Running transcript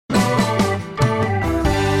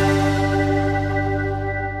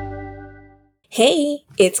Hey,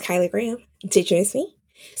 it's Kyla Graham. Did you miss me?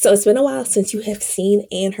 So it's been a while since you have seen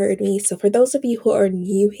and heard me. So for those of you who are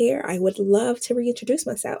new here, I would love to reintroduce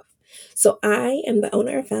myself. So I am the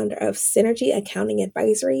owner and founder of Synergy Accounting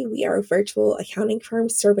Advisory. We are a virtual accounting firm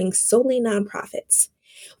serving solely nonprofits.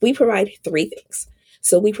 We provide three things.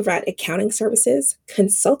 So we provide accounting services,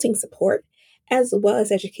 consulting support, as well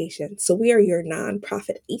as education. So we are your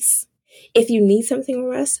nonprofit ace. If you need something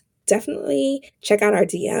from us, definitely check out our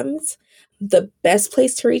DMs. The best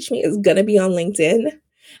place to reach me is going to be on LinkedIn.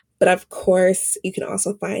 But of course, you can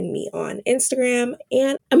also find me on Instagram.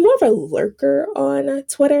 And I'm more of a lurker on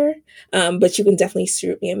Twitter, but you can definitely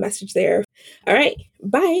shoot me a message there. All right,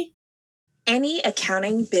 bye. Any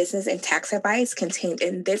accounting, business, and tax advice contained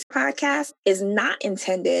in this podcast is not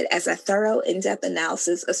intended as a thorough, in-depth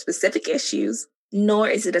analysis of specific issues, nor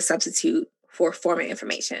is it a substitute for formal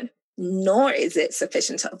information, nor is it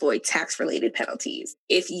sufficient to avoid tax-related penalties.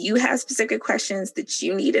 If you have specific questions that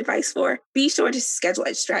you need advice for, be sure to schedule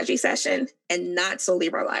a strategy session and not solely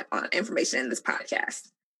rely on information in this podcast.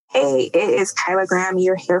 Hey, it is Kyla Graham.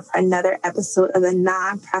 You're here for another episode of the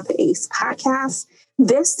Nonprofit Ace podcast.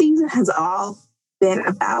 This season has all been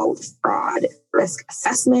about fraud risk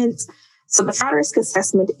assessment. So the fraud risk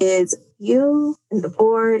assessment is you and the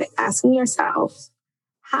board asking yourself,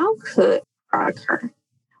 how could fraud occur?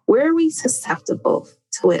 Where are we susceptible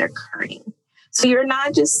to it occurring? So you're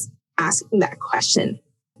not just asking that question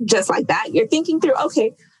just like that. You're thinking through,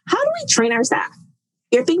 okay, how do we train our staff?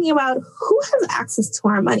 You're thinking about who has access to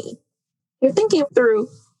our money. You're thinking through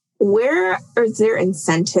where is there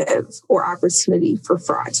incentive or opportunity for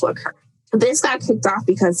fraud to occur. This got kicked off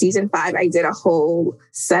because season 5, I did a whole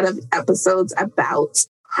set of episodes about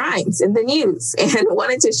crimes in the news and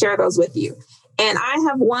wanted to share those with you. And I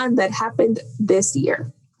have one that happened this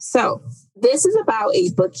year. So this is about a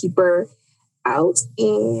bookkeeper out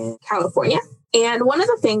in California. And one of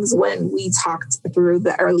the things when we talked through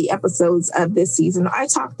the early episodes of this season, I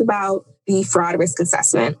talked about the fraud risk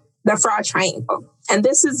assessment, the fraud triangle. And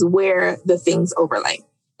this is where the things overlay.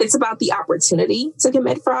 It's about the opportunity to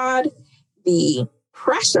commit fraud, the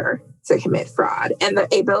pressure to commit fraud, and the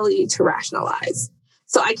ability to rationalize.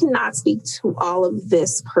 So I cannot speak to all of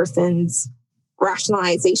this person's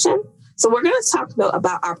rationalization. So we're going to talk, though,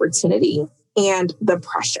 about opportunity and the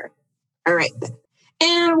pressure. All right, then.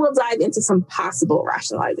 And we'll dive into some possible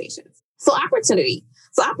rationalizations. So opportunity.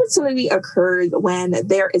 So opportunity occurs when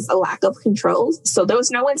there is a lack of controls. So there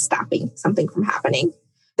was no one stopping something from happening.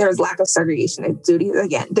 There's lack of segregation of duties.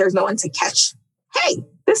 Again, there's no one to catch. Hey,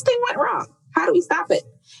 this thing went wrong. How do we stop it?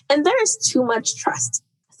 And there's too much trust.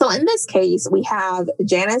 So in this case, we have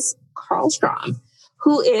Janice Karlstrom,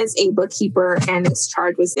 who is a bookkeeper and is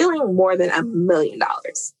charged with stealing more than $1 million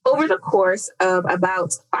over the course of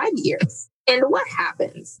about 5 years. And what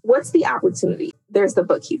happens? What's the opportunity? There's the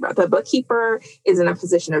bookkeeper. The bookkeeper is in a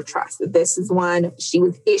position of trust. This is one, she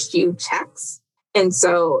was issued checks. And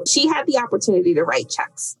so she had the opportunity to write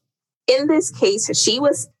checks. In this case, she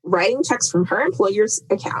was writing checks from her employer's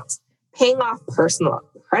account, paying off personal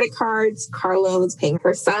credit cards, car loans, paying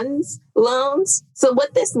her son's loans. So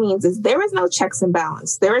what this means is there is no checks and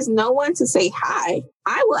balance. There is no one to say, hi,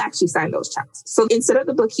 I will actually sign those checks. So instead of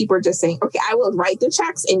the bookkeeper just saying, okay, I will write the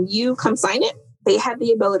checks and you come sign it, they had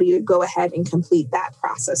the ability to go ahead and complete that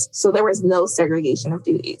process. So there was no segregation of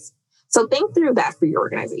duties. So think through that for your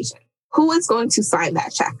organization. Who is going to sign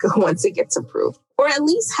that check once it gets approved? Or at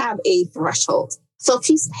least have a threshold. So if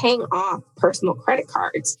she's paying off personal credit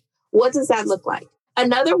cards, what does that look like?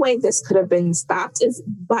 Another way this could have been stopped is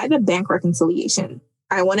by the bank reconciliation.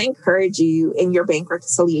 I want to encourage you in your bank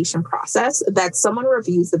reconciliation process that someone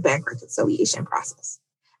reviews the bank reconciliation process.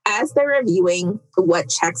 As they're reviewing what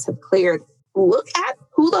checks have cleared, look at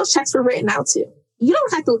who those checks were written out to. You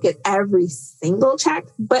don't have to look at every single check,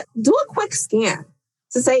 but do a quick scan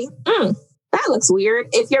to say, that looks weird.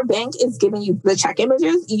 If your bank is giving you the check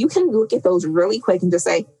images, you can look at those really quick and just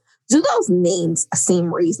say, do those names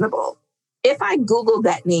seem reasonable? If I Google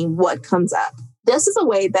that name, what comes up? This is a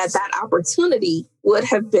way that that opportunity would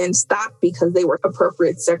have been stopped because they were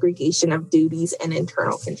appropriate segregation of duties and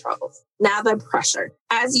internal controls. Now the pressure.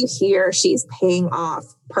 As you hear, she's paying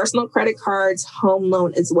off personal credit cards, home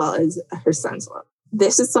loan, as well as her son's loan.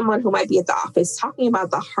 This is someone who might be at the office talking about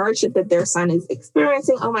the hardship that their son is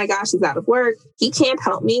experiencing. Oh my gosh, he's out of work. He can't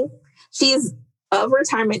help me. She is of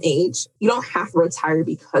retirement age. You don't have to retire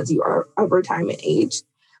because you are of retirement age.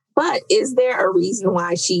 But is there a reason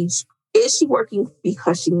why is she working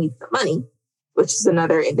because she needs the money, which is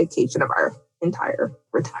another indication of our entire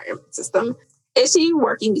retirement system? Is she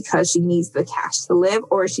working because she needs the cash to live,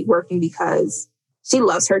 or is she working because she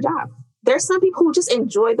loves her job? There's some people who just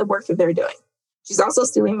enjoy the work that they're doing. She's also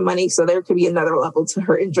stealing the money, so there could be another level to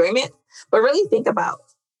her enjoyment. But really think about,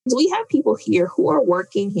 do we have people here who are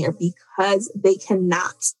working here because they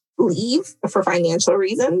cannot leave for financial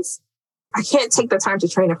reasons? I can't take the time to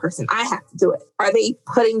train a person. I have to do it. Are they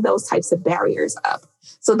putting those types of barriers up?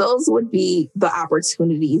 So those would be the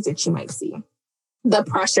opportunities that you might see. The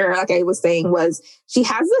pressure, like I was saying, was she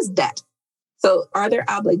has this debt. So are there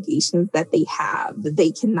obligations that they have that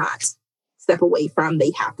they cannot step away from?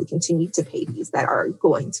 They have to continue to pay these that are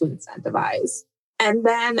going to incentivize. And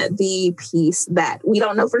then the piece that we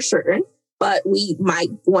don't know for certain, but we might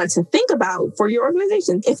want to think about for your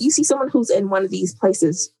organization. If you see someone who's in one of these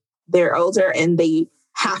places, they're older and they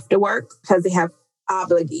have to work because they have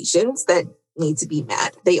obligations that need to be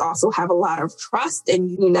met. They also have a lot of trust,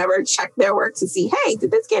 and you never check their work to see, hey,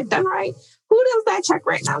 did this get done right? Who does that check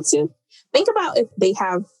right now to? Think about if they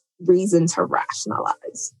have reason to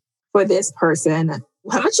rationalize. For this person,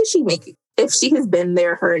 how much is she making? If she has been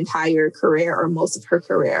there her entire career or most of her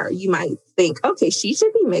career, you might think, okay, she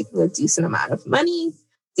should be making a decent amount of money.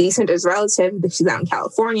 Decent is relative because she's out in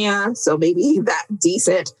California. So maybe that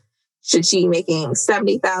decent. Should she be making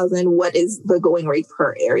 $70,000? What is the going rate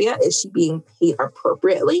per area? Is she being paid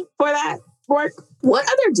appropriately for that work? What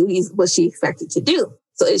other duties was she expected to do?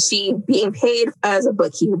 So is she being paid as a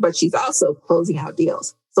bookkeeper, but she's also closing out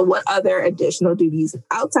deals? So what other additional duties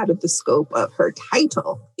outside of the scope of her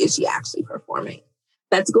title is she actually performing?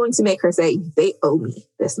 That's going to make her say, they owe me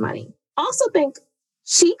this money. Also think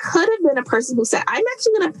she could have been a person who said, I'm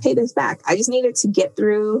actually going to pay this back. I just needed to get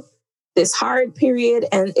through this hard period,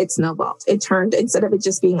 and it snowballed. It turned, instead of it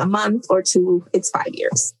just being a month or two, it's 5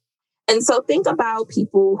 years. And so think about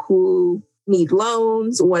people who need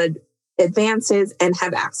loans, want advances, and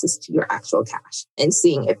have access to your actual cash, and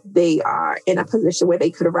seeing if they are in a position where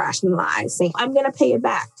they could rationalize saying, I'm going to pay it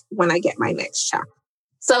back when I get my next check.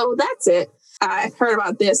 So that's it. I heard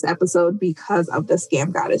about this episode because of the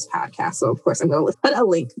Scam Goddess podcast. So of course, I'm going to put a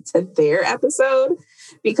link to their episode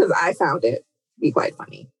because I found it to be quite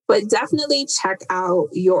funny. But definitely check out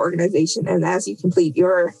your organization. And as you complete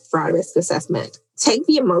your fraud risk assessment, take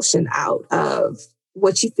the emotion out of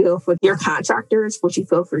what you feel for your contractors, what you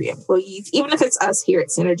feel for your employees. Even if it's us here at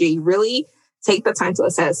Synergy, really take the time to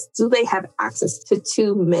assess, do they have access to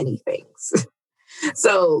too many things?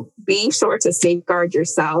 So be sure to safeguard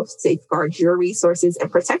yourself, safeguard your resources,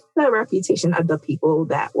 and protect the reputation of the people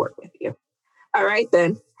that work with you. All right,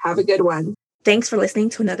 then. Have a good one. Thanks for listening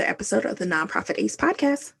to another episode of the Nonprofit Ace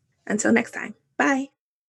podcast. Until next time. Bye.